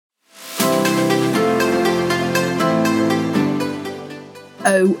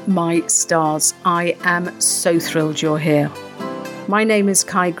Oh my stars, I am so thrilled you're here. My name is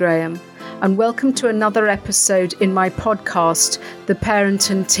Kai Graham, and welcome to another episode in my podcast, The Parent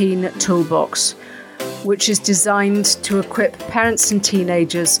and Teen Toolbox, which is designed to equip parents and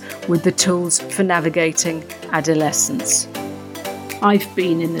teenagers with the tools for navigating adolescence. I've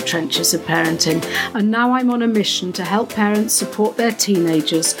been in the trenches of parenting, and now I'm on a mission to help parents support their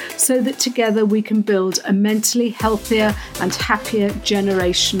teenagers so that together we can build a mentally healthier and happier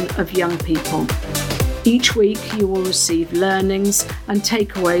generation of young people. Each week you will receive learnings and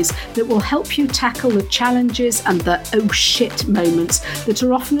takeaways that will help you tackle the challenges and the oh shit moments that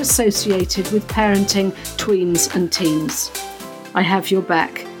are often associated with parenting tweens and teens. I have your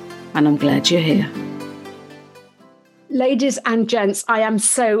back, and I'm glad you're here. Ladies and gents, I am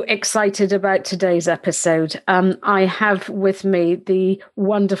so excited about today's episode. I have with me the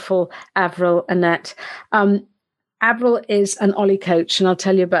wonderful Avril Annett. Avril is an Ollie coach, and I'll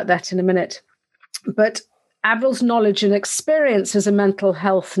tell you about that in a minute. But Avril's knowledge and experience as a mental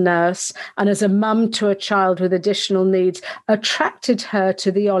health nurse and as a mum to a child with additional needs attracted her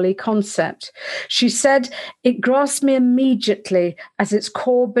to the Ollie concept. She said, "It grasped me immediately as its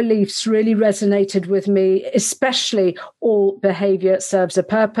core beliefs really resonated with me, especially all behaviour serves a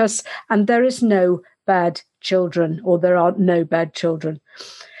purpose and there is no bad children, or there are no bad children."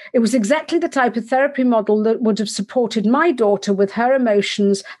 It was exactly the type of therapy model that would have supported my daughter with her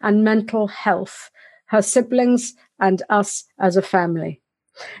emotions and mental health, her siblings and us as a family.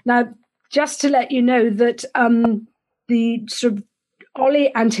 Now, just to let you know that the sort of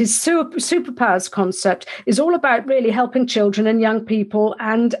Ollie and his superpowers concept is all about really helping children and young people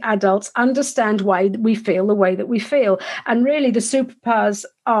and adults understand why we feel the way that we feel. And really the superpowers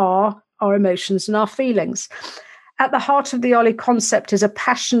are our emotions and our feelings. At the heart of the Ollie concept is a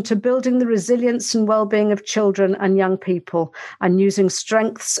passion to building the resilience and well-being of children and young people, and using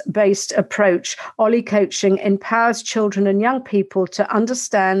strengths-based approach, Ollie coaching empowers children and young people to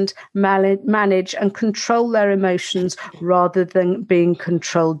understand, manage and control their emotions rather than being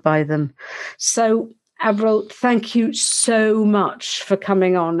controlled by them. So, Avril, thank you so much for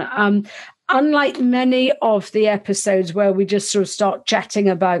coming on. Unlike many of the episodes where we just sort of start chatting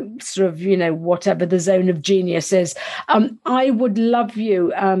about sort of, whatever the zone of genius is, I would love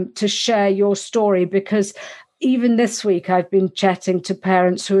you to share your story, because even this week I've been chatting to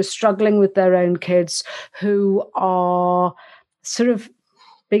parents who are struggling with their own kids, who are sort of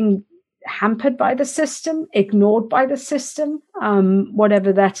being hampered by the system, ignored by the system,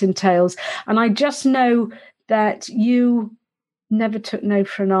 whatever that entails. And I just know that you never took no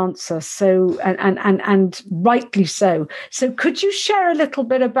for an answer. So, and rightly so. So could you share a little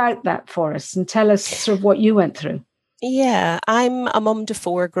bit about that for us and tell us sort of what you went through? Yeah, I'm a mum to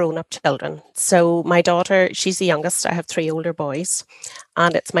 4 grown-up children. So my daughter, she's the youngest. I have 3 older boys,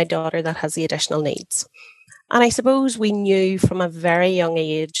 and it's my daughter that has the additional needs. And I suppose we knew from a very young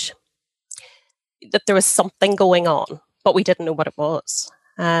age that there was something going on, but we didn't know what it was.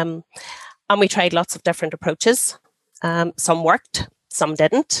 And we tried lots of different approaches. Some worked, some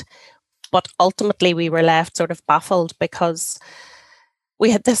didn't, but ultimately we were left sort of baffled, because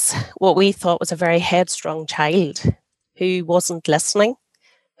we had this, what we thought was a very headstrong child who wasn't listening,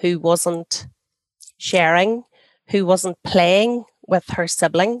 who wasn't sharing, who wasn't playing with her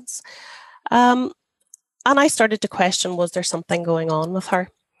siblings. And I started to question, was there something going on with her?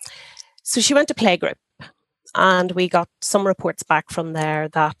 So she went to playgroup, and we got some reports back from there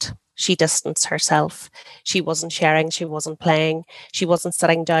that she distanced herself. She wasn't sharing, she wasn't playing, she wasn't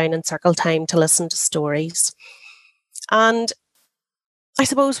sitting down in circle time to listen to stories. And I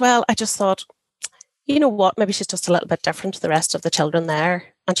suppose, I just thought, you know what, maybe she's just a little bit different to the rest of the children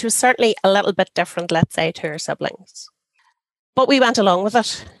there. And she was certainly a little bit different, let's say, to her siblings. But we went along with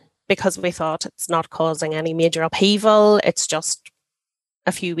it because we thought it's not causing any major upheaval. It's just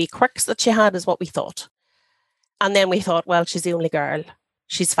a few wee quirks that she had, is what we thought. And then we thought, well, she's the only girl.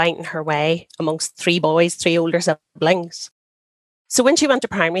 She's finding her way amongst 3 boys, 3 older siblings. So when she went to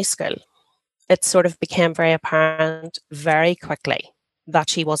primary school, it sort of became very apparent very quickly that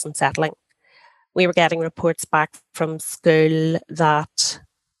she wasn't settling. We were getting reports back from school that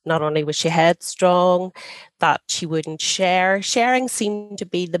not only was she headstrong, that she wouldn't share. Sharing seemed to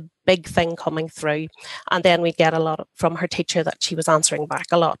be the big thing coming through. And then we'd get a lot from her teacher that she was answering back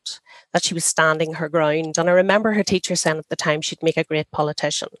a lot, that she was standing her ground. And I remember her teacher saying at the time she'd make a great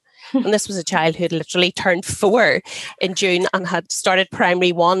politician. And this was a child who had literally turned 4 in June and had started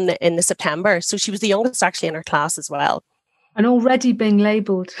primary 1 in the September. So she was the youngest actually in her class as well. And already being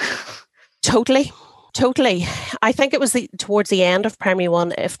labelled. Totally. Totally. I think it was towards the end of primary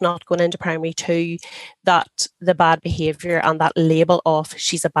 1, if not going into primary 2, that the bad behaviour and that label of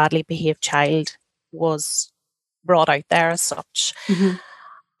she's a badly behaved child was brought out there as such. Mm-hmm.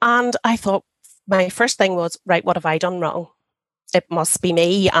 And I thought, my first thing was, right, what have I done wrong? It must be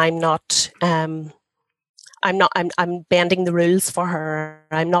me. I'm bending the rules for her.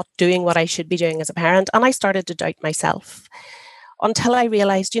 I'm not doing what I should be doing as a parent. And I started to doubt myself until I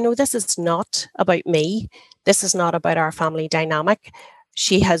realized, this is not about me. This is not about our family dynamic.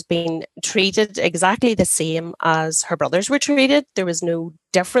 She has been treated exactly the same as her brothers were treated. There was no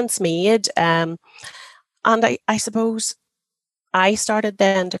difference made. And I suppose I started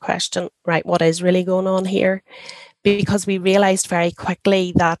then to question, right, what is really going on here? Because we realized very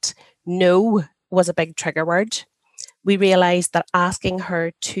quickly that no was a big trigger word. We realized that asking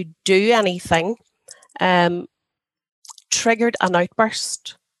her to do anything triggered an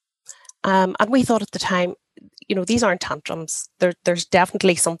outburst. And we thought at the time, these aren't tantrums. There's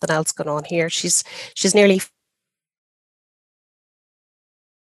definitely something else going on here. She's nearly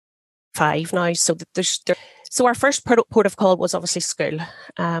 5 now. So so our first port of call was obviously school.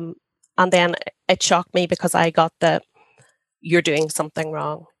 And then it shocked me because I got you're doing something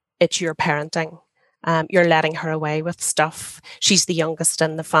wrong. It's your parenting. You're letting her away with stuff. She's the youngest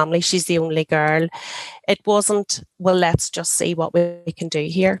in the family. She's the only girl. It wasn't, well, let's just see what we can do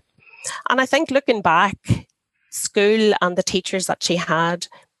here. And I think looking back, school and the teachers that she had,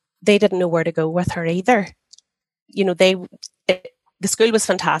 they didn't know where to go with her either. The school was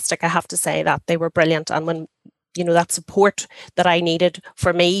fantastic. I have to say that they were brilliant. And when, that support that I needed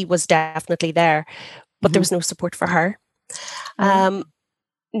for me was definitely there, but there was no support for her.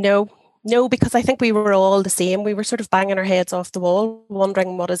 No, because I think we were all the same. We were sort of banging our heads off the wall,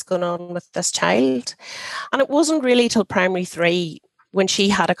 wondering what is going on with this child. And it wasn't really till primary 3 when she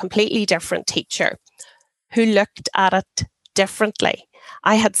had a completely different teacher who looked at it differently.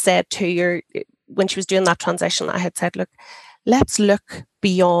 I had said to her, when she was doing that transition, I had said, look, let's look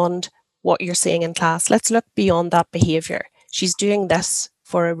beyond what you're seeing in class. Let's look beyond that behaviour. She's doing this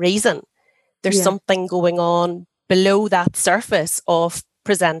for a reason. There's something going on below that surface of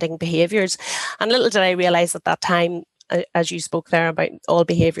presenting behaviours. And little did I realise at that time, as you spoke there about all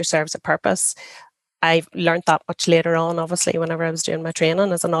behaviour serves a purpose, I learned that much later on, obviously, whenever I was doing my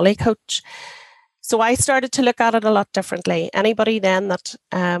training as an Ollie coach. So I started to look at it a lot differently. Anybody then that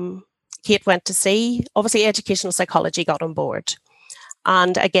Kate went to see, obviously educational psychology got on board.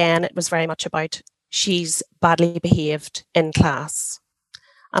 And again, it was very much about she's badly behaved in class.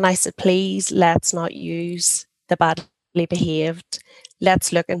 And I said, please, let's not use the badly behaved.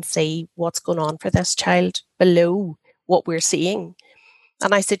 Let's look and see what's going on for this child below what we're seeing.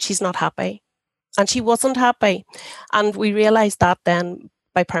 And I said, she's not happy. And she wasn't happy. And we realised that then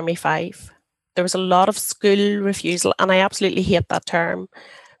by primary 5. There was a lot of school refusal, and I absolutely hate that term,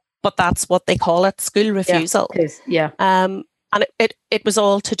 but that's what they call it, school refusal. Yeah, it is. Yeah. And it was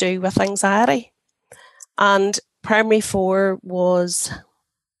all to do with anxiety. And primary 4 was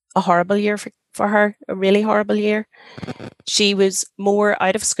a horrible year for her, a really horrible year. She was more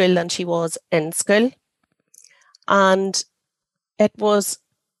out of school than she was in school. And it was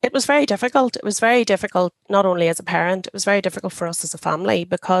very difficult. It was very difficult, not only as a parent, it was very difficult for us as a family,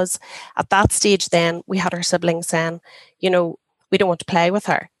 because at that stage then we had her siblings saying, we don't want to play with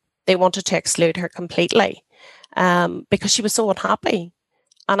her. They wanted to exclude her completely because she was so unhappy.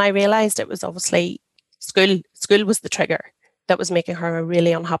 And I realised it was obviously school was the trigger that was making her a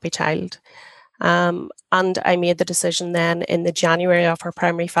really unhappy child. And I made the decision then in the January of her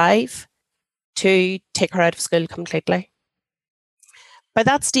primary 5 to take her out of school completely. By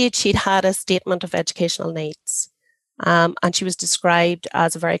that stage, she'd had a statement of educational needs, and she was described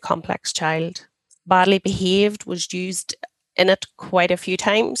as a very complex child. Badly behaved was used in it quite a few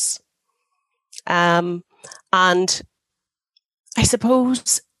times. And I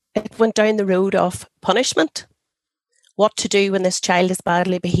suppose it went down the road of punishment. What to do when this child is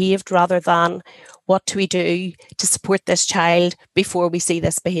badly behaved, rather than what do we do to support this child before we see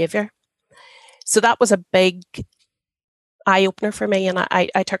this behaviour. So that was a big eye-opener for me, and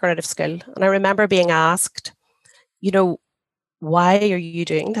I took her out of school. And I remember being asked, why are you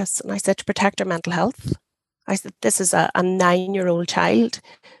doing this? And I said, to protect her mental health. I said, this is a 9-year-old child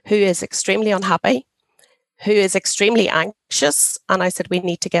who is extremely unhappy, who is extremely anxious. And I said, we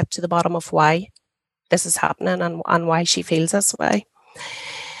need to get to the bottom of why this is happening and why she feels this way.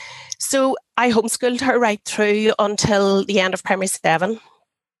 So I homeschooled her right through until the end of primary 7.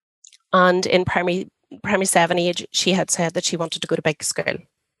 And in primary 7 age, she had said that she wanted to go to big school.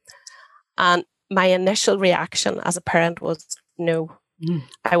 And my initial reaction as a parent was, no,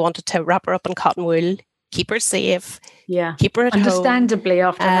 I wanted to wrap her up in cotton wool, keep her safe, keep her at understandably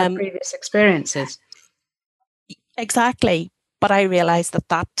home. After her previous experiences. Exactly. But I realised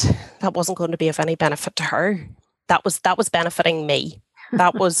that wasn't going to be of any benefit to her. That was benefiting me.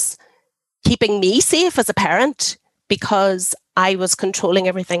 That was keeping me safe as a parent, because I was controlling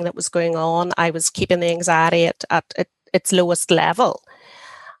everything that was going on. I was keeping the anxiety at its lowest level.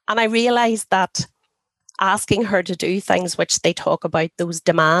 And I realised that asking her to do things which they talk about, those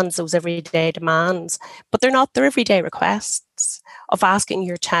demands, those everyday demands, but they're not their everyday requests, of asking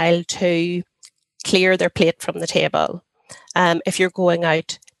your child to clear their plate from the table. If you're going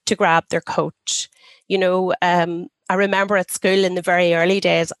out, to grab their coat. I remember at school in the very early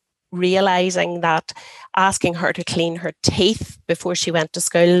days realising that asking her to clean her teeth before she went to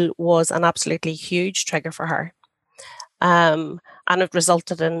school was an absolutely huge trigger for her. And it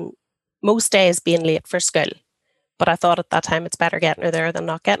resulted in most days being late for school. But I thought at that time it's better getting her there than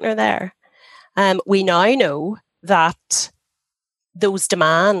not getting her there. We now know that those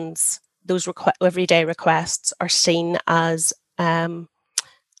demands, those everyday requests, are seen as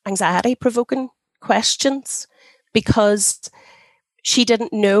anxiety-provoking questions, because she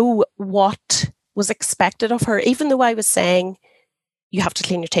didn't know what was expected of her. Even though I was saying, you have to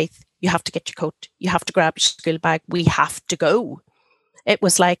clean your teeth, you have to get your coat, you have to grab your school bag, we have to go. It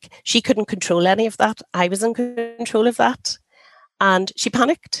was like she couldn't control any of that. I was in control of that. And she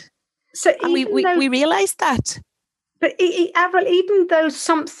panicked. So and we realised that. But Avril, even though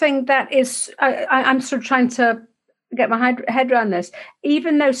something that is, I'm sort of trying to get my head around this,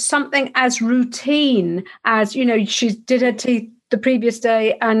 even though something as routine as, she did her teeth the previous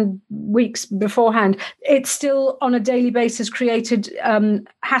day and weeks beforehand, it still on a daily basis created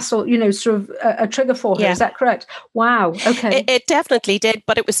hassle, sort of a trigger for her. Yeah. Is that correct? Wow. Okay. It definitely did,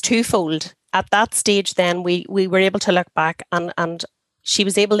 but it was twofold. At that stage then we were able to look back and she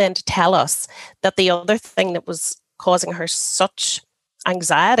was able then to tell us that the other thing that was causing her such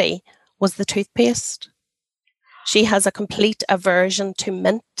anxiety was the toothpaste. She has a complete aversion to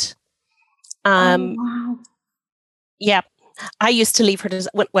mint. Oh, wow. Yeah. I used to leave her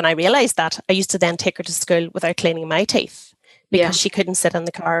when I realised that, I used to then take her to school without cleaning my teeth, because she couldn't sit in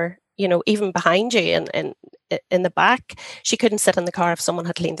the car, even behind you and in the back, she couldn't sit in the car if someone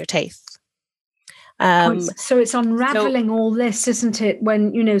had cleaned their teeth. So it's unravelling all this, isn't it?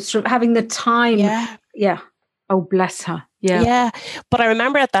 When, sort of having the time. Yeah. Oh, bless her. Yeah. Yeah. But I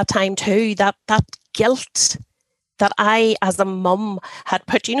remember at that time too, that guilt that I, as a mum, had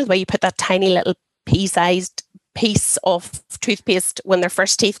put, the way you put that tiny little pea-sized piece of toothpaste when their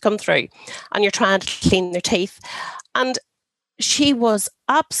first teeth come through and you're trying to clean their teeth. And she was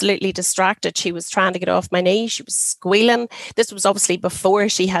absolutely distracted. She was trying to get off my knee. She was squealing. This was obviously before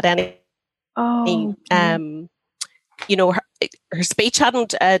she had any, her speech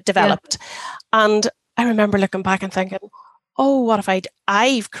hadn't developed. Yeah. And I remember looking back and thinking, oh, what if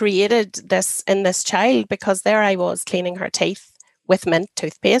I've created this in this child, because there I was cleaning her teeth with mint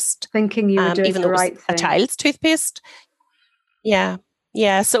toothpaste. Thinking you were doing even though the right it was thing. A child's toothpaste. Yeah.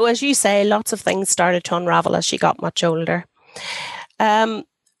 Yeah. So as you say, lots of things started to unravel as she got much older. So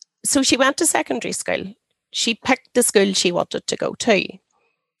she went to secondary school. She picked the school she wanted to go to.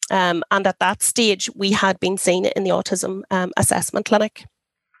 And at that stage, we had been seen in the autism assessment clinic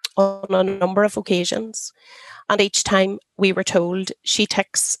on a number of occasions. And each time we were told she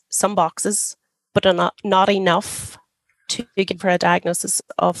ticks some boxes, but not enough to give her a diagnosis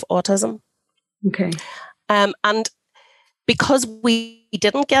of autism. Okay. And because we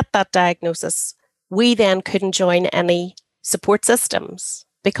didn't get that diagnosis, we then couldn't join any support systems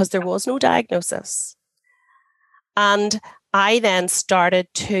because there was no diagnosis. And I then started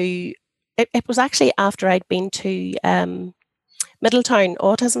to, it was actually after I'd been to Middletown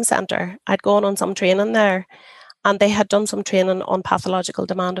Autism Centre. I'd gone on some training there, and they had done some training on pathological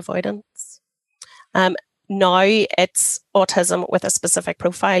demand avoidance. Now it's autism with a specific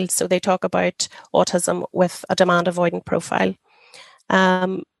profile. So they talk about autism with a demand avoidant profile.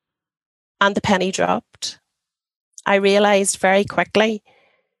 And the penny dropped. I realised very quickly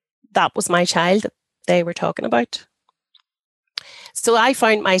that was my child that they were talking about. So I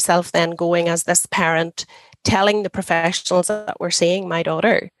found myself then going as this parent, telling the professionals that were seeing my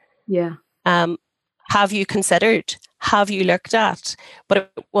daughter, have you considered? Have you looked at? But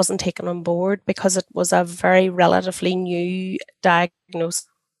it wasn't taken on board because it was a very relatively new diagnosis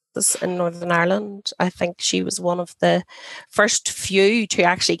in Northern Ireland. I think she was one of the first few to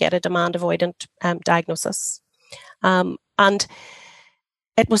actually get a demand avoidant diagnosis. And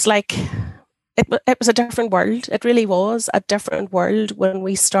it was like, it was a different world. It really was a different world when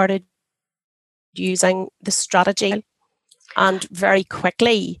we started using the strategy And very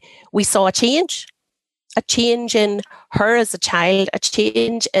quickly, we saw a change in her as a child, a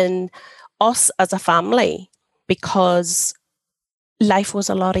change in us as a family, because life was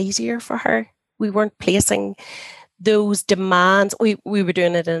a lot easier for her. We weren't placing those demands. We were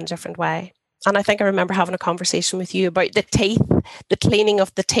doing it in a different way. And I think I remember having a conversation with you about the teeth, the cleaning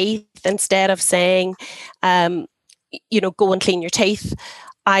of the teeth. Instead of saying, go and clean your teeth,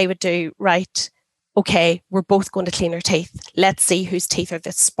 I would do, right, okay, we're both going to clean our teeth. Let's see whose teeth are the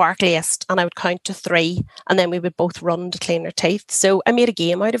sparkliest. And I would count to 3, and then we would both run to clean our teeth. So I made a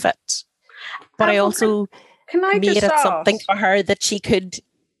game out of it. But I also made it something for her that she could,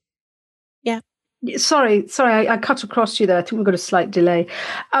 yeah. Sorry, I cut across you there. I think we've got a slight delay.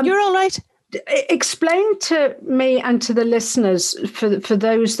 You're all right. Explain to me and to the listeners, for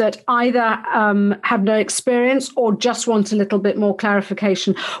those that either have no experience or just want a little bit more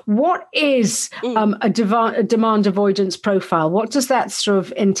clarification, what is a demand avoidance profile? What does that sort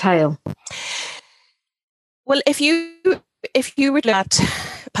of entail? Well, if you were to look at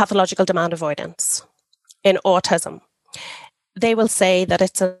pathological demand avoidance in autism, they will say that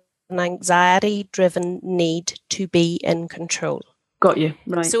it's an anxiety-driven need to be in control. Got you.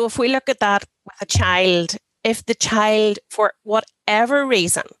 Right. So if we look at that with a child, if the child, for whatever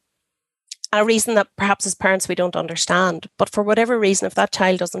reason, a reason that perhaps as parents we don't understand, but for whatever reason, if that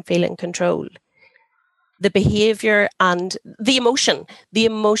child doesn't feel in control, the behaviour and the emotion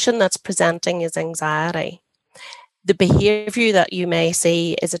that's presenting is anxiety. The behaviour that you may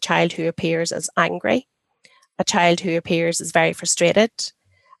see is a child who appears as angry, a child who appears as very frustrated,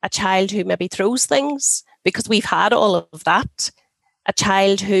 a child who maybe throws things, because we've had all of that, a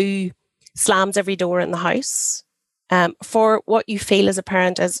child who slams every door in the house. For what you feel as a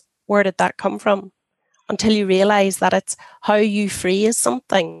parent is, where did that come from? Until you realise that it's how you phrase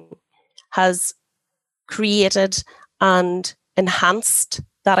something has created and enhanced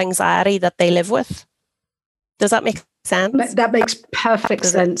that anxiety that they live with. Does that make sense? That makes perfect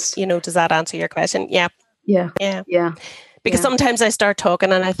sense. Does that answer your question? Yeah. Yeah. Because sometimes I start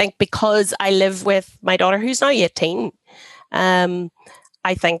talking and I think because I live with my daughter who's now 18,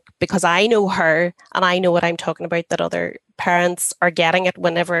 I think because I know her and I know what I'm talking about, that other parents are getting it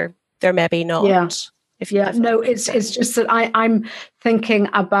whenever they're maybe not. Yeah. It's just that I'm thinking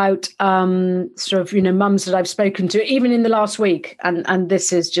about sort of, mums that I've spoken to, even in the last week, and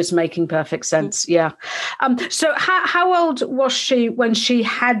this is just making perfect sense. Yeah. So how old was she when she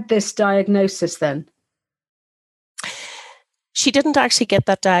had this diagnosis then? She didn't actually get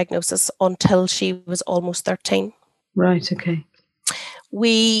that diagnosis until she was almost 13. Right, okay.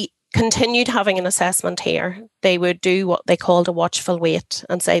 We continued having an assessment here. They would do what they called a watchful wait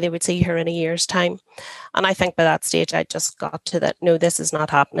and say they would see her in a year's time. And I think by that stage, I just got to that, no, this is not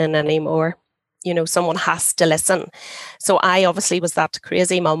happening anymore. Someone has to listen. So I obviously was that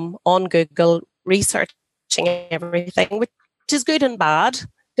crazy mum on Google researching everything, which is good and bad.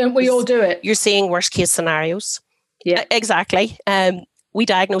 Don't we all do it? You're seeing worst case scenarios. Yeah, exactly. We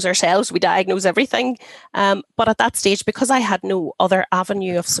diagnose ourselves, we diagnose everything. But at that stage, because I had no other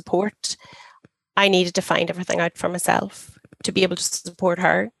avenue of support, I needed to find everything out for myself to be able to support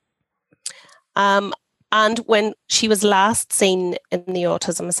her. And when she was last seen in the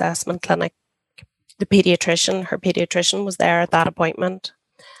autism assessment clinic, her pediatrician was there at that appointment.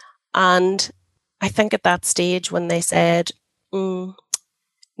 And I think at that stage when they said, no,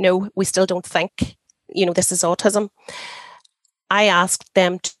 we still don't think, this is autism, I asked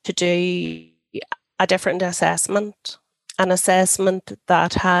them to do a different assessment, an assessment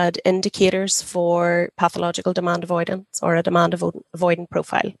that had indicators for pathological demand avoidance or a demand avoidant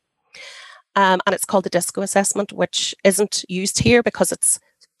profile. And it's called the DISCO assessment, which isn't used here because it's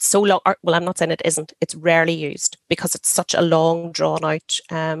so long. Well, I'm not saying it isn't. It's rarely used because it's such a long, drawn-out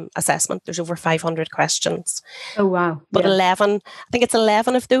assessment. There's over 500 questions. Oh, wow. But 11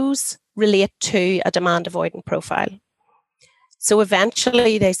 of those relate to a demand avoidant profile. So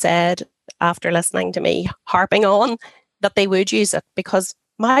eventually they said, after listening to me harping on, that they would use it, because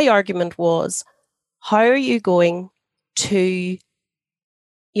my argument was, how are you going to,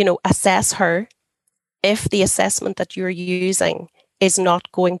 assess her if the assessment that you're using is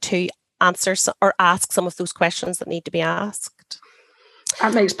not going to answer or ask some of those questions that need to be asked?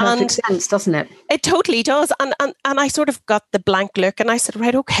 That makes perfect sense, doesn't it? It totally does. And I sort of got the blank look and I said,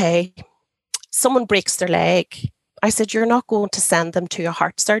 right, okay, someone breaks their leg. I said, you're not going to send them to a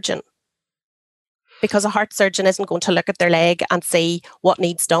heart surgeon, because a heart surgeon isn't going to look at their leg and see what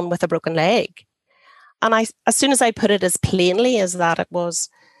needs done with a broken leg. And as soon as I put it as plainly as that, it was,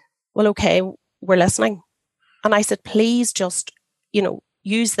 well, okay, we're listening. And I said, please just,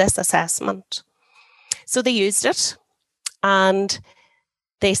 use this assessment. So they used it. And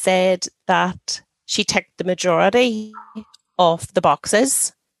they said that she ticked the majority of the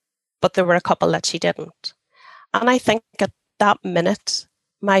boxes, but there were a couple that she didn't. And I think at that minute,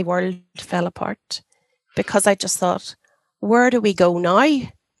 my world fell apart, because I just thought, where do we go now?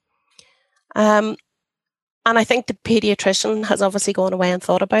 And I think the paediatrician has obviously gone away and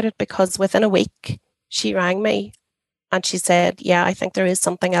thought about it, because within a week she rang me and she said, yeah, I think there is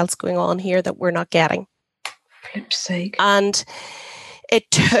something else going on here that we're not getting. Flip's sake. And it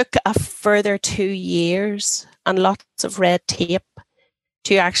took a further 2 years and lots of red tape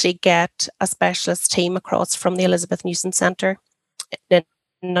to actually get a specialist team across from the Elizabeth Newson Centre in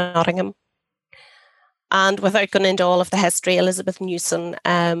Nottingham. And without going into all of the history, Elizabeth Newson,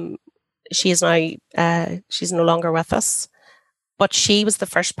 she's no longer with us, but she was the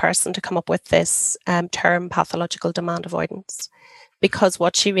first person to come up with this term, pathological demand avoidance, because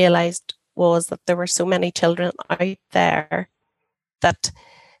what she realised was that there were so many children out there that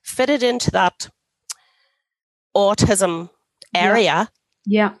fitted into that autism area,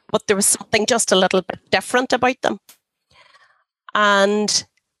 but there was something just a little bit different about them. And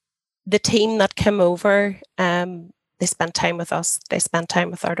the team that came over, they spent time with us, they spent time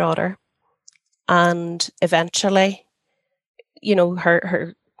with our daughter, and eventually, you know,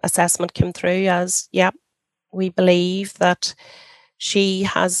 her assessment came through as, we believe that she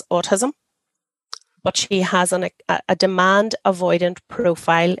has autism, but she has a demand avoidant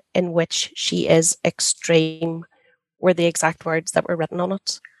profile in which she is extreme, were the exact words that were written on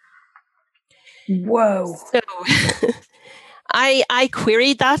it. Whoa. So I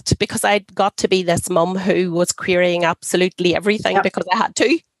queried that, because I'd got to be this mum who was querying absolutely everything because I had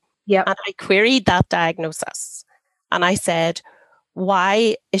to. Yeah. And I queried that diagnosis. And I said,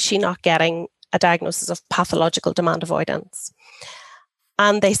 why is she not getting a diagnosis of pathological demand avoidance?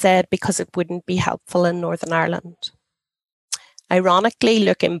 And they said, because it wouldn't be helpful in Northern Ireland. Ironically,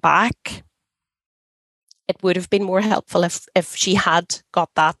 looking back, it would have been more helpful if she had got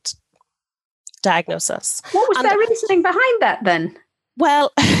that diagnosis. What was their reasoning behind that then?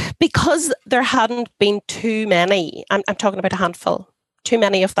 Well, because there hadn't been too many, I'm talking about a handful, too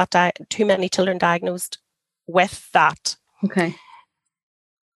many children diagnosed with that. Okay.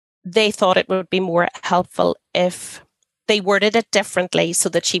 They thought it would be more helpful if they worded it differently so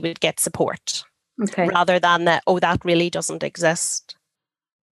that she would get support. Okay. Rather than that, that really doesn't exist.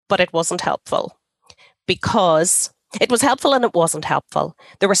 But it wasn't helpful, because it was helpful and it wasn't helpful.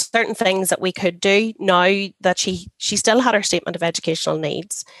 There were certain things that we could do now that she still had her statement of educational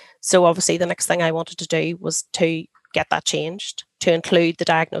needs. So obviously the next thing I wanted to do was to get that changed, to include the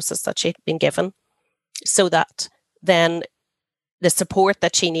diagnosis that she'd been given, so that then the support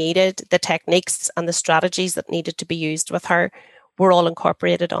that she needed, the techniques and the strategies that needed to be used with her were all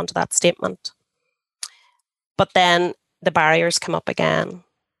incorporated onto that statement. But then the barriers come up again,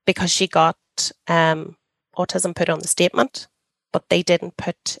 because she got autism put on the statement, but they didn't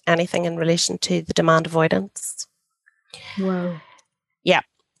put anything in relation to the demand avoidance. Wow. Yeah.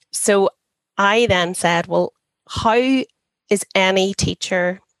 So I then said, well, how is any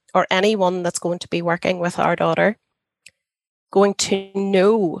teacher or anyone that's going to be working with our daughter going to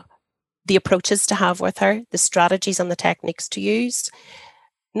know the approaches to have with her, the strategies and the techniques to use,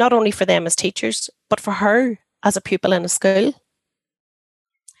 not only for them as teachers, but for her as a pupil in a school?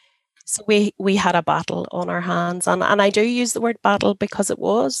 So we had a battle on our hands, and I do use the word battle because it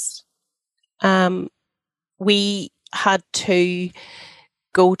was. We had to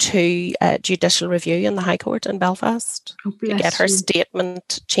go to a judicial review in the High Court in Belfast to get her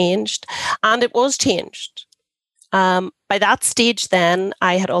statement changed, and it was changed. By that stage then,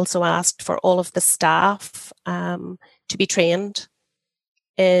 I had also asked for all of the staff to be trained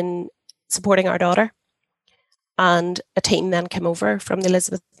in supporting our daughter. And a team then came over from the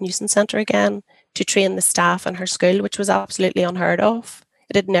Elizabeth Newson Centre again to train the staff in her school, which was absolutely unheard of.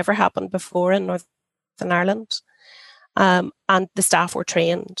 It had never happened before in Northern Ireland. And the staff were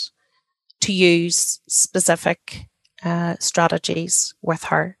trained to use specific strategies with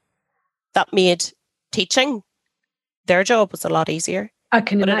her. That made teaching, their job was a lot easier. I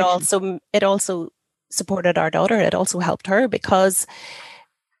can imagine. It also supported our daughter. It also helped her, because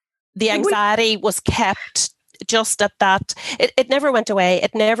the anxiety was kept just at that. It never went away.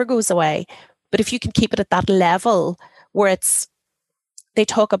 It never goes away. But if you can keep it at that level where they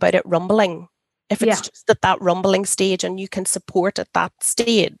talk about it rumbling, if it's just at that rumbling stage and you can support at that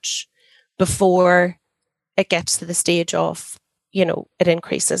stage before it gets to the stage of, it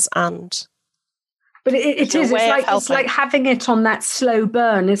increases and But it There's is. no way of It's like helping. having it on that slow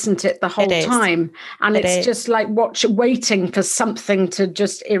burn, isn't it? The whole It is. time, and It it's is. just like waiting for something to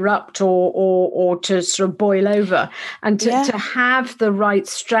just erupt or to sort of boil over, and to have the right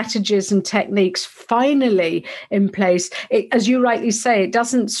strategies and techniques finally in place. As you rightly say, it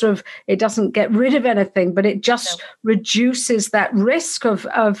doesn't get rid of anything, but it just reduces that risk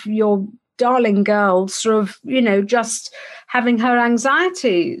of your darling girl sort of, just having her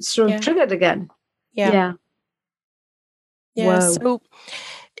anxiety sort of triggered again. Yeah. Whoa.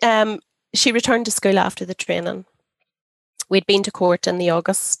 So she returned to school after the training. We'd been to court in the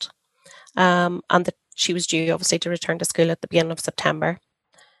August, and she was due obviously to return to school at the beginning of September.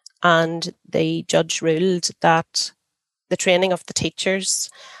 And the judge ruled that the training of the teachers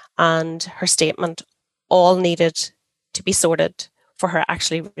and her statement all needed to be sorted for her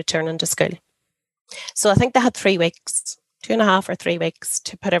actually returning to school. So I think they had 3 weeks, 2.5 or 3 weeks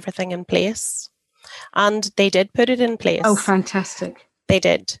to put everything in place. And they did put it in place. Oh, fantastic. They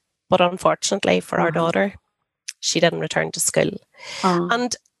did. But unfortunately for our daughter, she didn't return to school.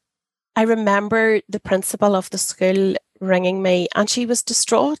 And I remember the principal of the school ringing me, and she was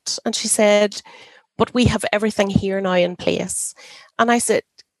distraught. And she said, but we have everything here now in place. And I said,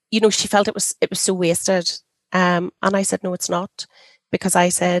 she felt it was so wasted. And I said, no, it's not. Because I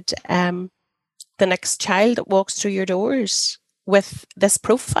said, the next child that walks through your doors with this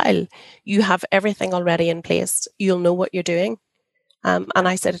profile, you have everything already in place. You'll know what you're doing. And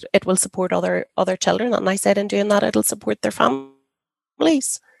I said, it will support other children. And I said, in doing that, it'll support their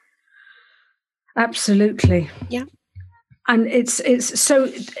families. Absolutely. Yeah. And it's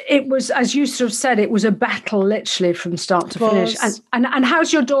so it was, as you sort of said, it was a battle literally from start to finish. And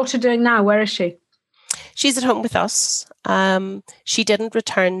how's your daughter doing now? Where is she? She's at home with us. She didn't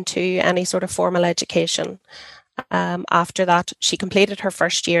return to any sort of formal education. After that, she completed her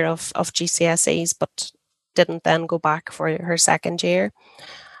first year of GCSEs, but didn't then go back for her second year.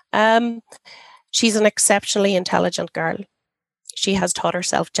 She's an exceptionally intelligent girl. She has taught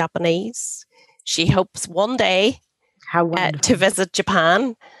herself Japanese. She hopes one day to visit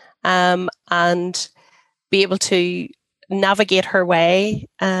Japan and be able to navigate her way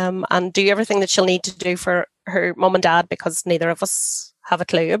and do everything that she'll need to do for her mum and dad, because neither of us have a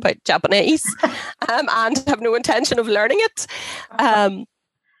clue about Japanese and have no intention of learning it.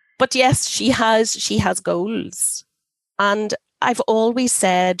 But yes, she has goals. And I've always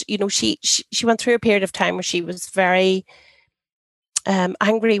said, she went through a period of time where she was very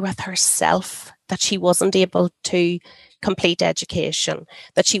angry with herself that she wasn't able to complete education,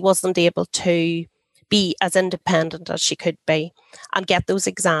 that she wasn't able to be as independent as she could be and get those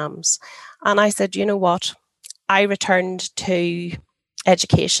exams. And I said, you know what? I returned to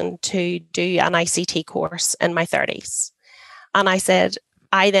education to do an ICT course in my 30s. And I said,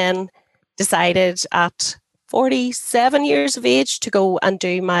 I then decided at 47 years of age to go and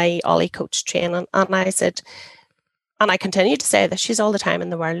do my Ollie coach training. And I said, and I continue to say that she's all the time in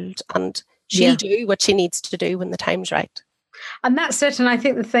the world, and she'll do what she needs to do when the time's right. And that's it. And I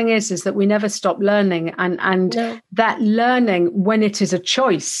think the thing is that we never stop learning, and that learning, when it is a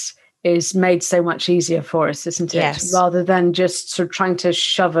choice, is made so much easier for us, isn't it? Yes. Rather than just sort of trying to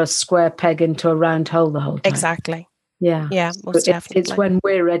shove a square peg into a round hole the whole time. Exactly. Yeah. Yeah, most definitely. It's when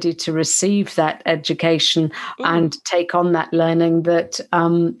we're ready to receive that education and take on that learning that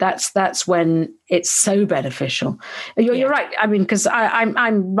that's when it's so beneficial. You're right. I mean, because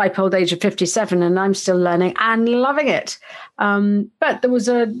I'm ripe old age of 57 and I'm still learning and loving it. But there was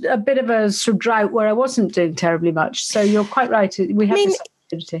a bit of a sort of drought where I wasn't doing terribly much. So you're quite right. We have this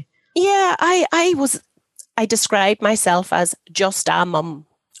opportunity. Yeah, I described myself as just a mum,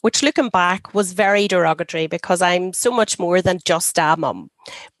 which looking back was very derogatory because I'm so much more than just a mum.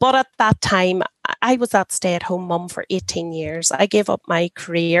 But at that time, I was that stay-at-home mum for 18 years. I gave up my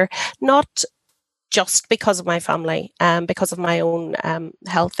career, not just because of my family, because of my own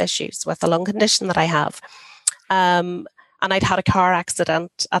health issues with a lung condition that I have. And I'd had a car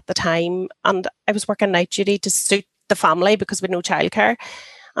accident at the time, and I was working night duty to suit the family because we had no childcare.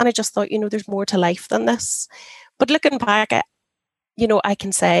 And I just thought, there's more to life than this. But looking back, I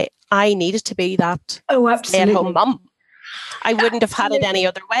can say I needed to be that stay-at-home mum. I wouldn't have had it any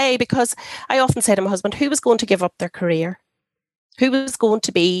other way, because I often say to my husband, who was going to give up their career? Who was going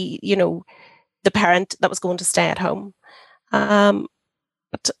to be, the parent that was going to stay at home?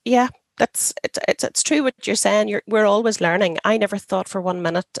 But yeah, it's true what you're saying. We're always learning. I never thought for 1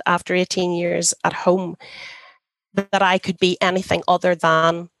 minute after 18 years at home that I could be anything other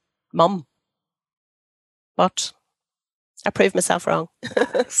than mum. But I proved myself wrong.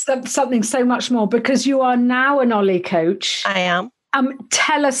 Something so much more, because you are now an Ollie coach. I am.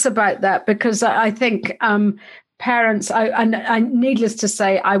 Tell us about that, because I think parents, I needless to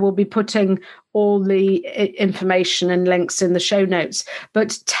say, I will be putting all the information and links in the show notes,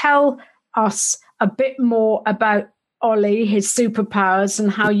 but tell us a bit more about Ollie, his superpowers,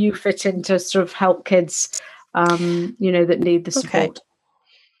 and how you fit in to sort of help kids, that need the support. Okay.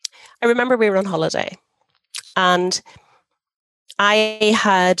 I remember we were on holiday and I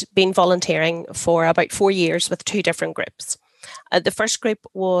had been volunteering for about 4 years with 2 different groups. The first group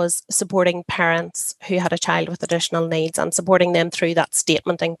was supporting parents who had a child with additional needs and supporting them through that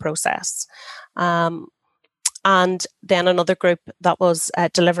statementing process. And then another group that was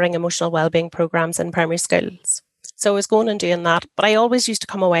delivering emotional wellbeing programs in primary schools. So I was going and doing that, but I always used to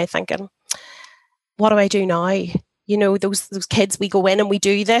come away thinking, what do I do now? Those kids, we go in and we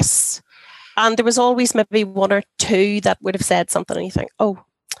do this. And there was always maybe 1 or 2 that would have said something and you think, oh,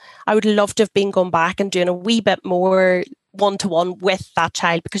 I would love to have been going back and doing a wee bit more one-to-one with that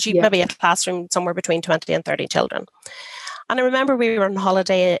child, because you'd maybe a classroom somewhere between 20 and 30 children. And I remember we were on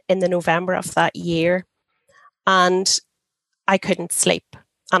holiday in the November of that year and I couldn't sleep.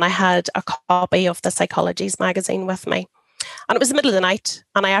 And I had a copy of the Psychologies magazine with me. And it was the middle of the night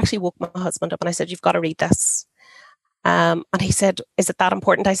and I actually woke my husband up and I said, you've got to read this. And he said, is it that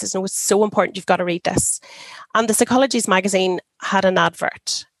important? I said, no, it's so important. You've got to read this. And the Psychologies magazine had an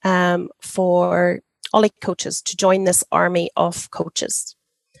advert for Ollie coaches to join this army of coaches.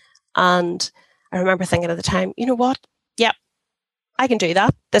 And I remember thinking at the time, you know what? Yep, I can do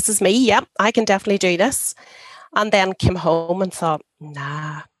that. This is me. Yep, I can definitely do this. And then came home and thought,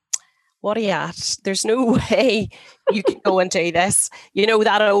 nah, what are you at? There's no way you can go and do this.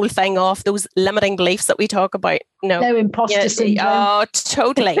 That old thing of those limiting beliefs that we talk about. No imposter syndrome. Oh,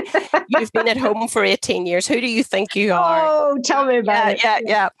 totally. You've been at home for 18 years. Who do you think you are? Oh, tell me about it.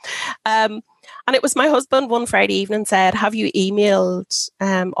 Yeah. And it was my husband one Friday evening said, have you emailed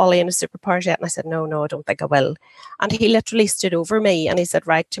Ollie and his superpowers yet? And I said, no, I don't think I will. And he literally stood over me and he said,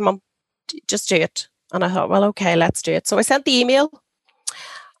 right, Mum, just do it. And I thought, well, okay, let's do it. So I sent the email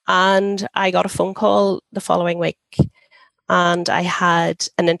and I got a phone call the following week and I had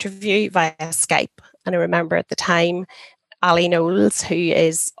an interview via Skype. And I remember at the time, Ali Knowles, who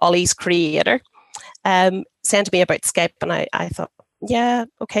is Ollie's creator, sent me about Skype and I thought, yeah,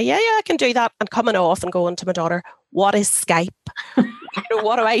 okay, yeah, I can do that. And coming off and going to my daughter, what is Skype?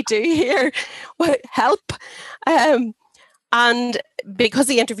 What do I do here? Help. And because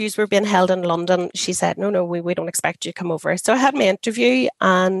the interviews were being held in London, she said, no, we don't expect you to come over. So I had my interview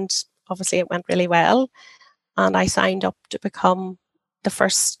and obviously it went really well. And I signed up to become the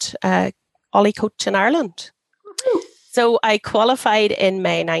first Ollie coach in Ireland. So I qualified in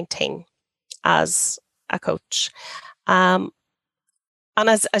May 19 as a coach. And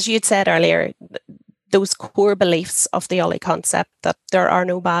as you had said earlier, those core beliefs of the Ollie concept that there are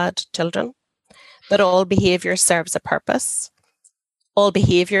no bad children, that all behaviour serves a purpose, all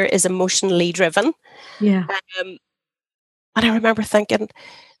behaviour is emotionally driven. Yeah. And I remember thinking,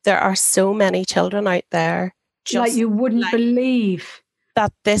 there are so many children out there, like you wouldn't believe,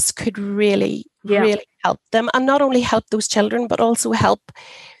 that this could really help them, and not only help those children, but also help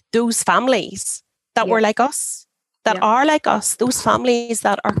those families that were like us. That are like us, those families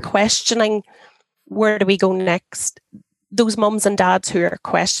that are questioning, where do we go next? Those mums and dads who are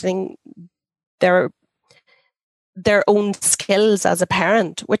questioning their own skills as a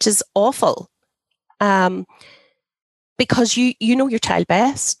parent, which is awful. Because you know your child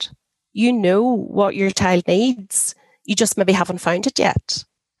best. You know what your child needs. You just maybe haven't found it yet.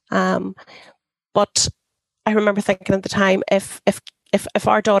 But I remember thinking at the time, if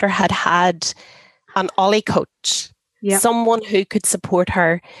our daughter had an Ollie coach, someone who could support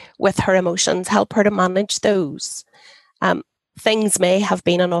her with her emotions, help her to manage those, things may have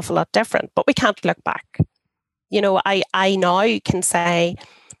been an awful lot different, but we can't look back. I now can say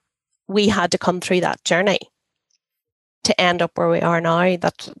we had to come through that journey to end up where we are now,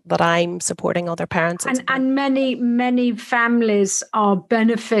 that I'm supporting other parents. And many families are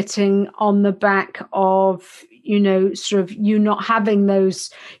benefiting on the back of, sort of you not having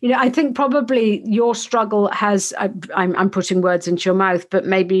those, I think probably your struggle has, I'm putting words into your mouth, but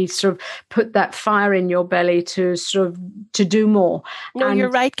maybe sort of put that fire in your belly to sort of, to do more. No,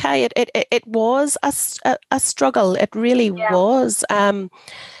 you're right, Kai. It was a struggle. It really was.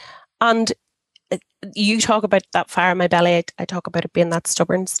 And you talk about that fire in my belly. I talk about it being that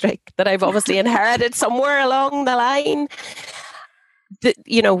stubborn streak that I've obviously inherited somewhere along the line. There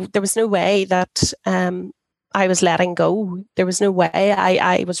was no way that I was letting go. There was no way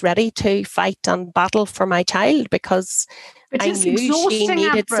I was ready to fight and battle for my child, because I knew she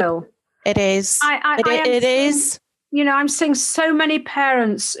needed. Avril. It is. It is. I'm seeing so many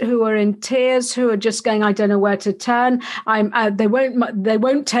parents who are in tears, who are just going, I don't know where to turn. They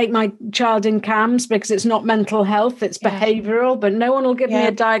won't take my child in CAMS because it's not mental health, it's behavioral, but no one will give me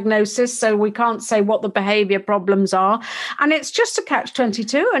a diagnosis, so we can't say what the behavior problems are. And it's just a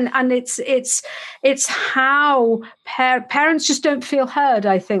catch-22, and it's how parents just don't feel heard.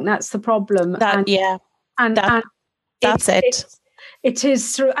 I think that's the problem. That's it. It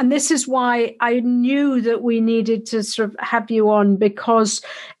is through, and this is why I knew that we needed to sort of have you on, because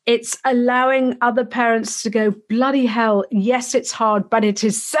it's allowing other parents to go, bloody hell, yes, it's hard, but it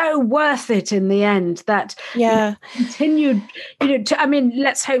is so worth it in the end. That continued,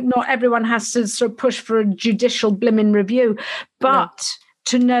 let's hope not everyone has to sort of push for a judicial blimmin' review, but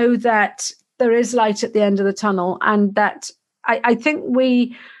to know that there is light at the end of the tunnel, and that I think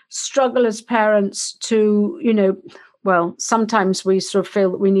we struggle as parents to, well, sometimes we sort of feel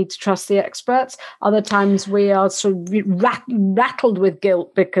that we need to trust the experts. Other times we are sort of rattled with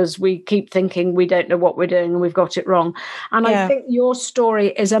guilt because we keep thinking we don't know what we're doing and we've got it wrong. And I think your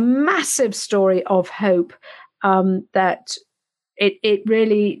story is a massive story of hope, that it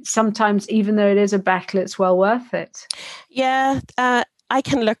really, sometimes, even though it is a battle, it's well worth it. Yeah, I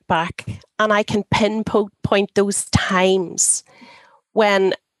can look back and I can pinpoint those times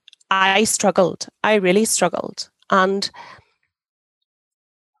when I struggled. I really struggled. And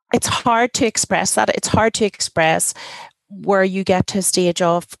it's hard to express that. It's hard to express where you get to a stage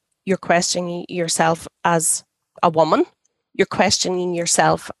of you're questioning yourself as a woman. You're questioning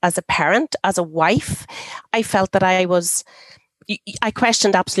yourself as a parent, as a wife. I felt that I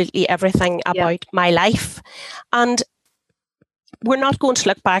questioned absolutely everything about my life. And we're not going to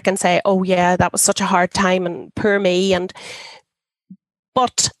look back and say, oh yeah, that was such a hard time and poor me.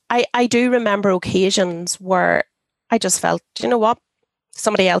 But I do remember occasions where I just felt, you know what?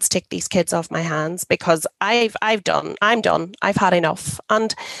 Somebody else take these kids off my hands, because I'm done. I've had enough.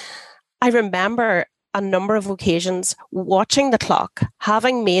 And I remember a number of occasions watching the clock,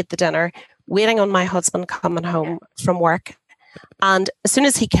 having made the dinner, waiting on my husband coming home from work. And as soon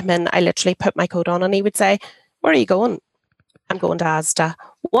as he came in, I literally put my coat on and he would say, where are you going? I'm going to Asda.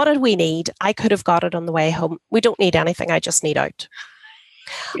 What did we need? I could have got it on the way home. We don't need anything. I just need out.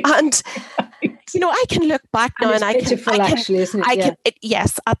 And I can look back now, and I can, actually, isn't it?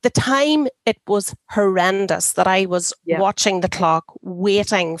 Yes, at the time it was horrendous that I was watching the clock,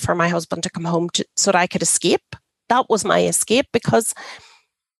 waiting for my husband to come home so that I could escape. That was my escape, because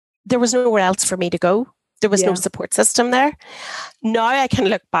there was nowhere else for me to go. There was no support system there. Now I can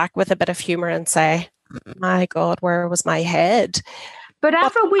look back with a bit of humour and say, my God, where was my head? But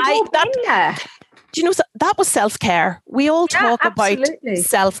Avril, we've all been there. Do you know, that was self-care. We all talk about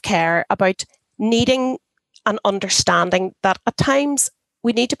self-care, about needing and understanding that at times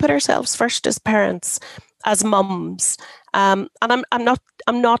we need to put ourselves first as parents, as mums. And I'm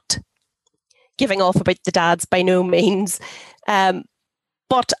not giving off about the dads by no means.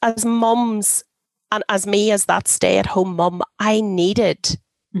 But as mums, and as me as that stay-at-home mum, I needed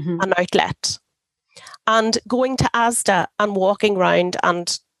an outlet. And going to Asda and walking around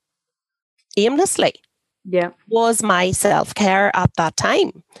and aimlessly was my self-care at that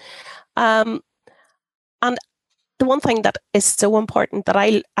time. And the one thing that is so important that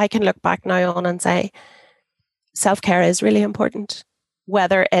I can look back now on and say, self-care is really important.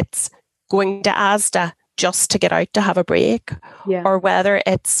 Whether it's going to Asda just to get out to have a break, or whether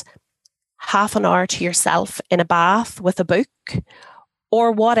it's half an hour to yourself in a bath with a book,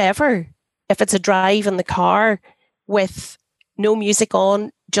 or whatever. If it's a drive in the car with no music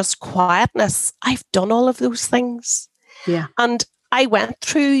on, just quietness. I've done all of those things. Yeah. And I went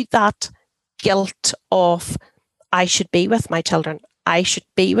through that guilt of, I should be with my children. I should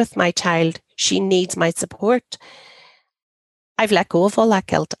be with my child. She needs my support. I've let go of all that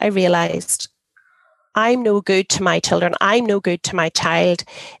guilt. I realised I'm no good to my children. I'm no good to my child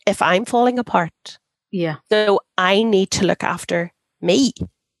if I'm falling apart. Yeah. So I need to look after me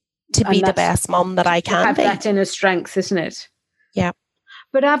to be the best mum that I can be. That inner strength, isn't it? Yeah.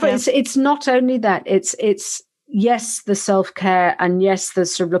 But Avril, it's not only that. It's yes, the self-care, and yes, the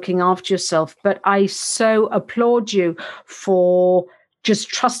sort of looking after yourself. But I so applaud you for just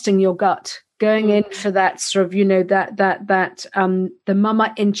trusting your gut, going in for that sort of, the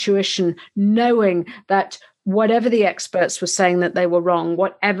mama intuition, knowing that whatever the experts were saying that they were wrong,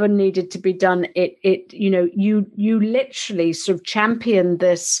 whatever needed to be done, you literally sort of championed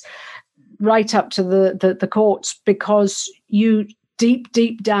this right up to the courts, because you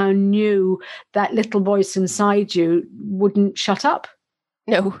deep down knew that little voice inside you wouldn't shut up.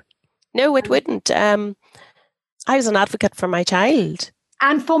 No, it wouldn't. I was an advocate for my child.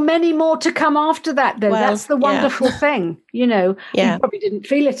 And for many more to come after that, though. Well, that's the wonderful thing. You know, yeah. you probably didn't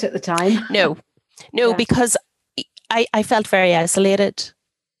feel it at the time. No, Yeah. because I felt very isolated.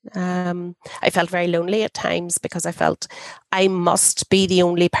 I felt very lonely at times because I felt I must be the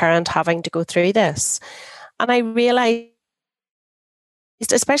only parent having to go through this. And I realized,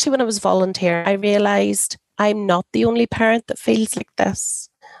 especially when I was volunteering, I realized I'm not the only parent that feels like this.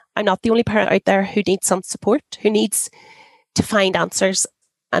 I'm not the only parent out there who needs some support, who needs to find answers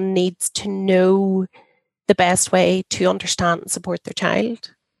and needs to know the best way to understand and support their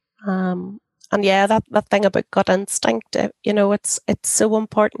child. And yeah, that thing about gut instinct, you know, it's so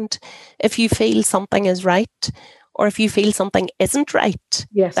important. If you feel something is right, or if you feel something isn't right,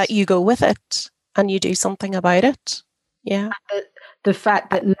 yes, that you go with it and you do something about it. Yeah. The fact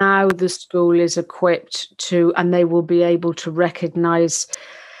that now the school is equipped to, and they will be able to recognize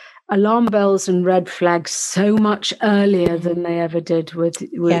alarm bells and red flags so much earlier than they ever did with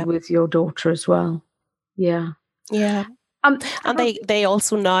your daughter as well. Yeah. Yeah. And they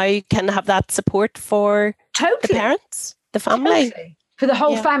also now can have that support for the parents, the family. Totally. For the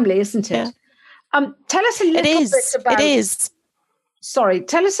whole family, isn't it? Yeah. Tell us a little bit about... It is. Sorry,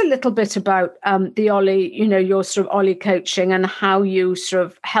 tell us a little bit about the Ollie, you know, your sort of Ollie coaching and how you sort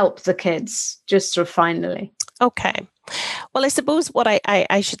of help the kids, just sort of finally. Okay. Well, I suppose what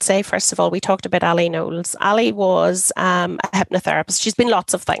I should say, first of all, we talked about Ali Knowles. Ali was a hypnotherapist. She's been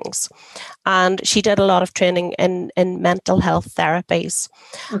lots of things. And she did a lot of training in mental health therapies.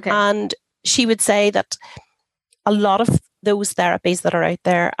 Okay. And she would say that a lot of those therapies that are out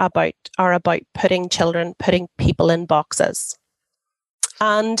there are about putting people in boxes.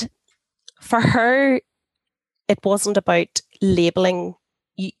 And for her, it wasn't about labeling.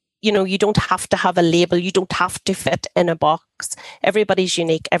 You know, you don't have to have a label. You don't have to fit in a box. Everybody's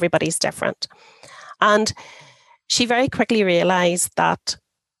unique. Everybody's different. And she very quickly realized that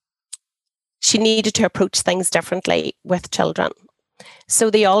she needed to approach things differently with children. So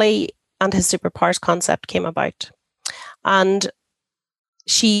the Ollie and his superpowers concept came about. And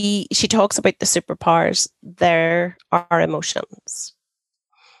she talks about the superpowers. There are emotions.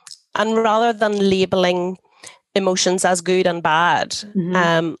 And rather than labeling emotions as good and bad,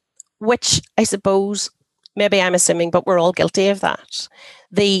 which I suppose, maybe I'm assuming, but we're all guilty of that.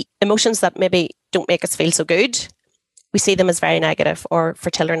 The emotions that maybe don't make us feel so good, we see them as very negative, or for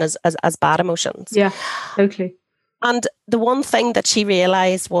children as bad emotions. Yeah, totally. And the one thing that she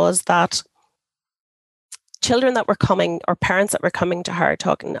realized was that children that were coming, or parents that were coming to her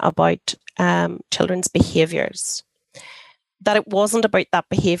talking about children's behaviours, that it wasn't about that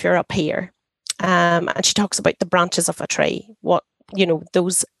behaviour up here. And she talks about the branches of a tree, what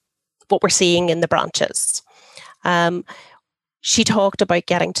we're seeing in the branches. She talked about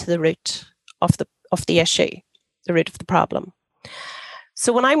getting to the root of the issue, the root of the problem.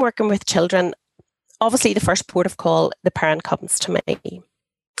 So when I'm working with children, obviously the first port of call, the parent comes to me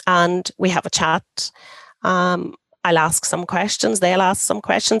and we have a chat. I'll ask some questions, they'll ask some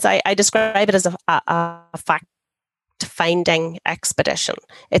questions. I describe it as a fact-finding expedition.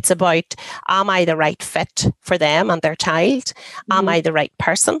 It's about, am I the right fit for them and their child? Am I the right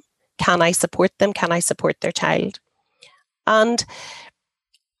person? Can I support them? Can I support their child? And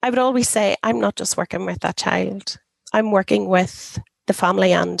I would always say, I'm not just working with that child. I'm working with the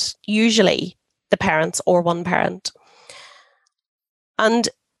family and usually the parents or one parent. And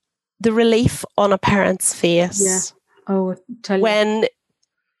the relief on a parent's face when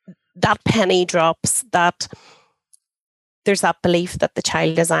that penny drops, that there's that belief that the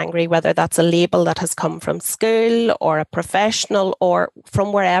child is angry, whether that's a label that has come from school or a professional or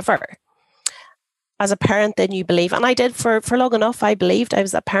from wherever. As a parent, then you believe, and I did for long enough, I believed I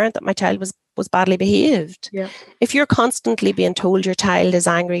was a parent that my child was badly behaved. Yeah. If you're constantly being told your child is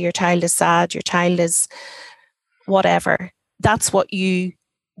angry, your child is sad, your child is whatever, that's what you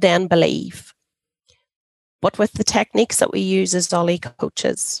then believe. But with the techniques that we use as Ollie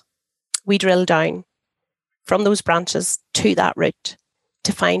coaches, we drill down from those branches to that root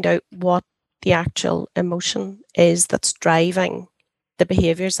to find out what the actual emotion is that's driving the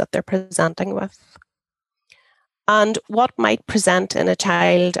behaviours that they're presenting with. And what might present in a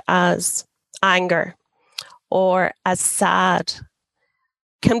child as anger or as sad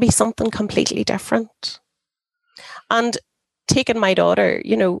can be something completely different. And taking my daughter,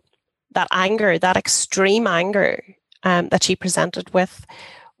 that anger, that extreme anger that she presented with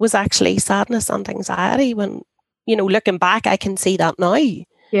was actually sadness and anxiety. When, looking back, I can see that now.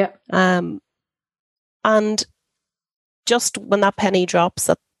 Yeah. And just when that penny drops,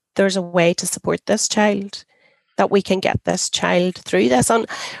 that there's a way to support this child, that we can get this child through this. And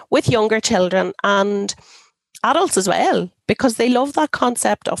with younger children, and adults as well, because they love that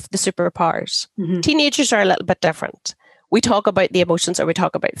concept of the superpowers. Mm-hmm. Teenagers are a little bit different. We talk about the emotions or we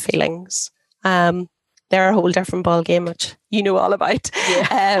talk about feelings. They're a whole different ballgame, which you know all about.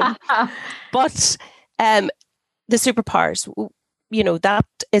 Yeah. But the superpowers, you know, that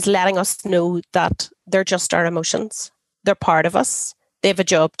is letting us know that they're just our emotions. They're part of us. They have a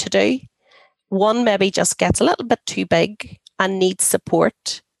job to do. One maybe just gets a little bit too big and needs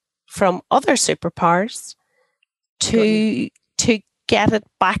support from other superpowers to get it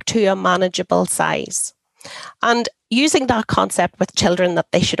back to a manageable size. And using that concept with children,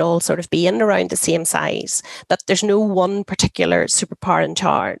 that they should all sort of be in around the same size, that there's no one particular superpower in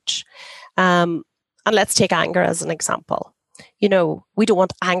charge. And let's take anger as an example. You know, we don't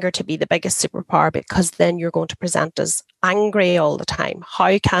want anger to be the biggest superpower, because then you're going to present as angry all the time.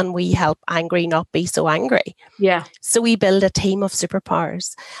 How can we help angry not be so angry? Yeah. So we build a team of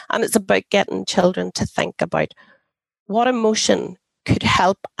superpowers, and it's about getting children to think about what emotion could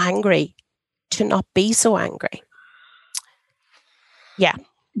help angry to not be so angry. Yeah.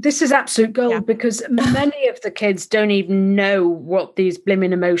 This is absolute gold, because many of the kids don't even know what these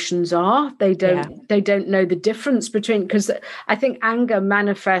blimmin' emotions are. They don't know the difference between, because I think anger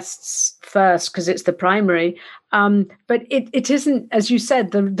manifests first because it's the primary. But it isn't, as you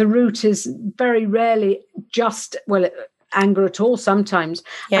said, the root is very rarely just, anger at all sometimes.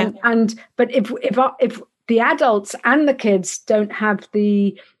 Yeah. But if the adults and the kids don't have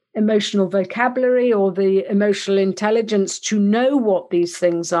the emotional vocabulary or the emotional intelligence to know what these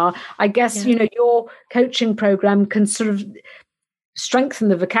things are, I guess, you know, your coaching program can sort of strengthen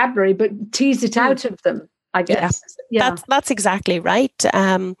the vocabulary, but tease it out of them, I guess. Yeah. That's exactly right.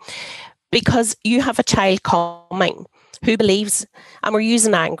 Because you have a child coming who believes, and we're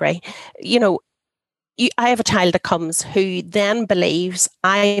using angry, you know, I have a child that comes who then believes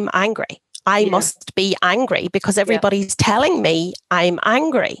I'm angry. I must be angry because everybody's telling me I'm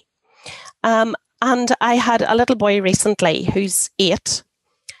angry. And I had a little boy recently who's 8,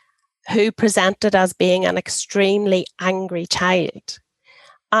 who presented as being an extremely angry child.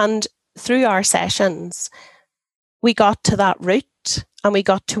 And through our sessions, we got to that root, and we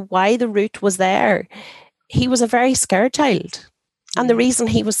got to why the root was there. He was a very scared child. And the reason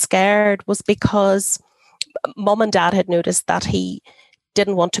he was scared was because mum and dad had noticed that he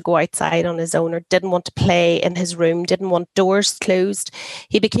didn't want to go outside on his own, or didn't want to play in his room, didn't want doors closed.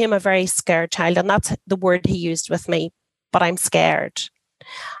 He became a very scared child, and that's the word he used with me, but I'm scared.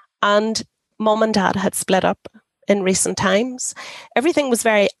 And mum and dad had split up in recent times. Everything was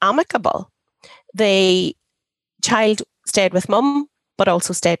very amicable. The child stayed with mum, but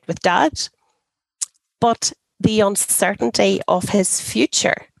also stayed with dad. But the uncertainty of his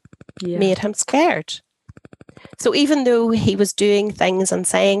future made him scared. So even though he was doing things and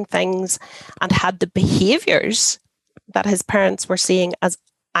saying things and had the behaviours that his parents were seeing as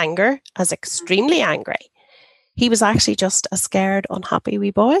anger, as extremely angry, he was actually just a scared, unhappy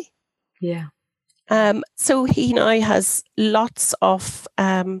wee boy. Yeah. So he now has lots of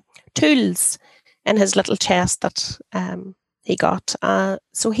tools in his little chest that he got.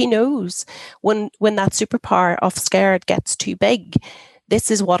 So he knows when that superpower of scared gets too big, this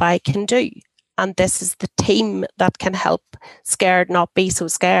is what I can do. And this is the team that can help scared not be so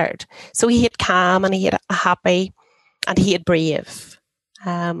scared. So he had calm, and he had a happy, and he had brave.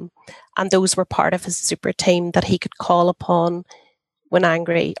 And those were part of his super team that he could call upon when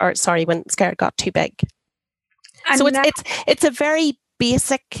when scared got too big. And so it's a very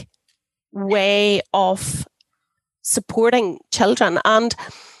basic way of supporting children. And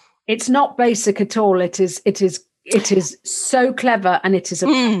it's not basic at all. It is so clever, and it is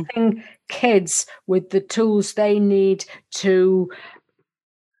equipping kids with the tools they need to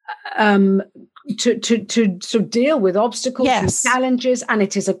sort of deal with obstacles and challenges, and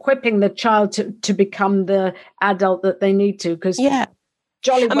it is equipping the child to become the adult that they need to. Because there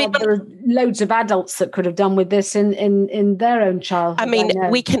are loads of adults that could have done with this in their own childhood. I mean,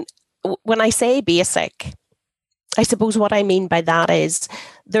 we can. When I say basic, I suppose what I mean by that is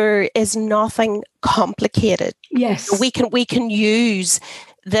there is nothing complicated. Yes. We can use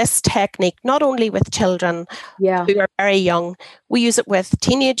this technique not only with children who are very young, we use it with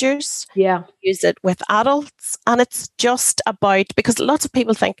teenagers, we use it with adults, and it's just about, because lots of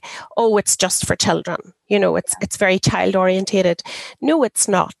people think, oh, it's just for children, you know, it's very child orientated. No, it's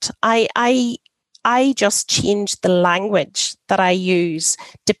not. I just change the language that I use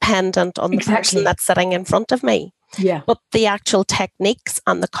dependent on the person that's sitting in front of me. Yeah. But the actual techniques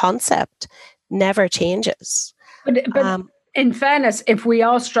and the concept never changes. But in fairness, if we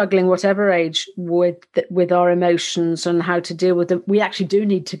are struggling, whatever age, with our emotions and how to deal with them, we actually do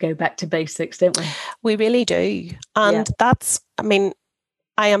need to go back to basics, don't we? We really do. And that's, I mean,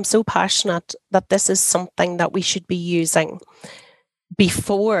 I am so passionate that this is something that we should be using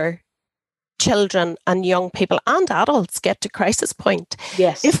before children and young people and adults get to crisis point.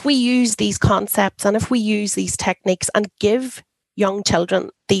 Yes. If we use these concepts and if we use these techniques and give young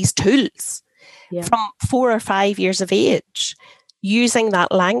children these tools from 4 or 5 years of age, using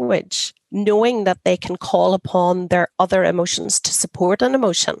that language, knowing that they can call upon their other emotions to support an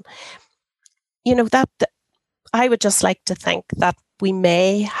emotion, that I would just like to think that we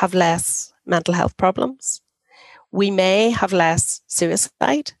may have less mental health problems. We may have less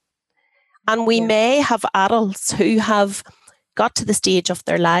suicide. And we may have adults who have got to the stage of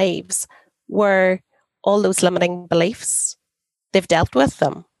their lives where all those limiting beliefs, they've dealt with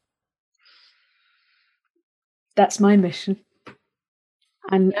them. That's my mission.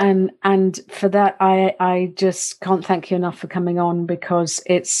 And for that, I just can't thank you enough for coming on, because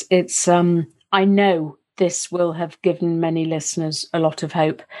it's I know this will have given many listeners a lot of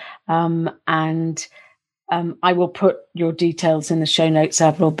hope. And I will put your details in the show notes,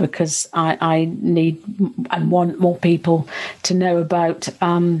 Avril, because I need and want more people to know about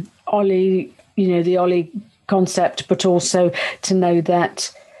Ollie, the Ollie concept, but also to know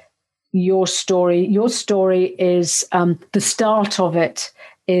that your story is the start of it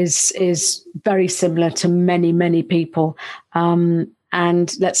is very similar to many, many people.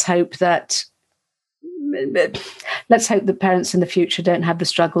 And let's hope that parents in the future don't have the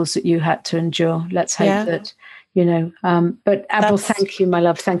struggles that you had to endure. Let's hope that, but Avril, thank you, my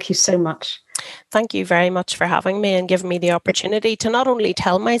love. Thank you so much. Thank you very much for having me and giving me the opportunity to not only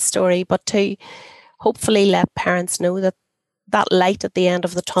tell my story, but to hopefully let parents know that light at the end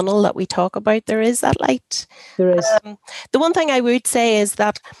of the tunnel that we talk about, there is that light. There is. The one thing I would say is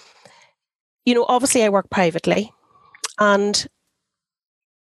that, obviously I work privately, and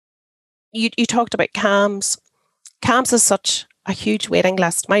you talked about CAMHS. CAMHS is such a huge waiting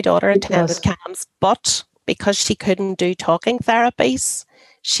list. My daughter attended CAMHS, but because she couldn't do talking therapies,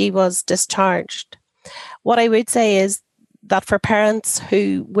 she was discharged. What I would say is that for parents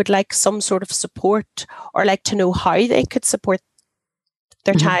who would like some sort of support or like to know how they could support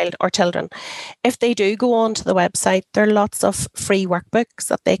their child or children, if they do go onto the website, there are lots of free workbooks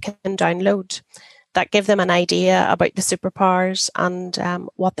that they can download that give them an idea about the superpowers and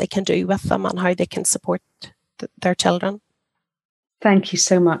what they can do with them and how they can support their children. Thank you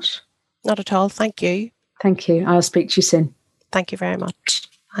so much. Not at all. Thank you. Thank you. I'll speak to you soon. Thank you very much.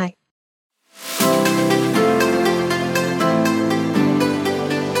 Hi.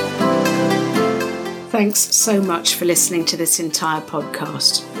 Thanks so much for listening to this entire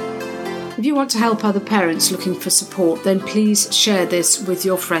podcast. If you want to help other parents looking for support, then please share this with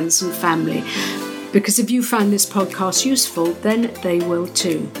your friends and family, because if you found this podcast useful, then they will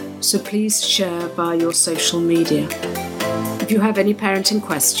too. So please share via your social media. If you have any parenting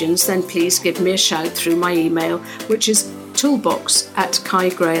questions, then please give me a shout through my email, which is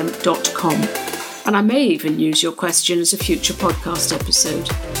toolbox@kaigraham.com. And I may even use your question as a future podcast episode.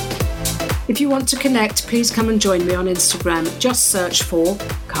 If you want to connect, please come and join me on Instagram. Just search for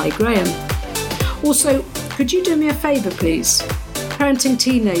Kai Graham. Also, could you do me a favour, please? Parenting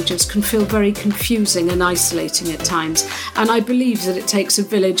teenagers can feel very confusing and isolating at times, and I believe that it takes a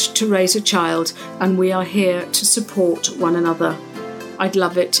village to raise a child, and we are here to support one another. I'd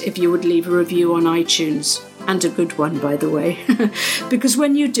love it if you would leave a review on iTunes, and a good one, by the way, because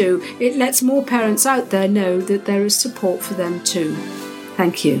when you do, it lets more parents out there know that there is support for them too.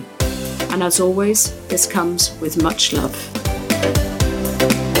 Thank you. And as always, this comes with much love.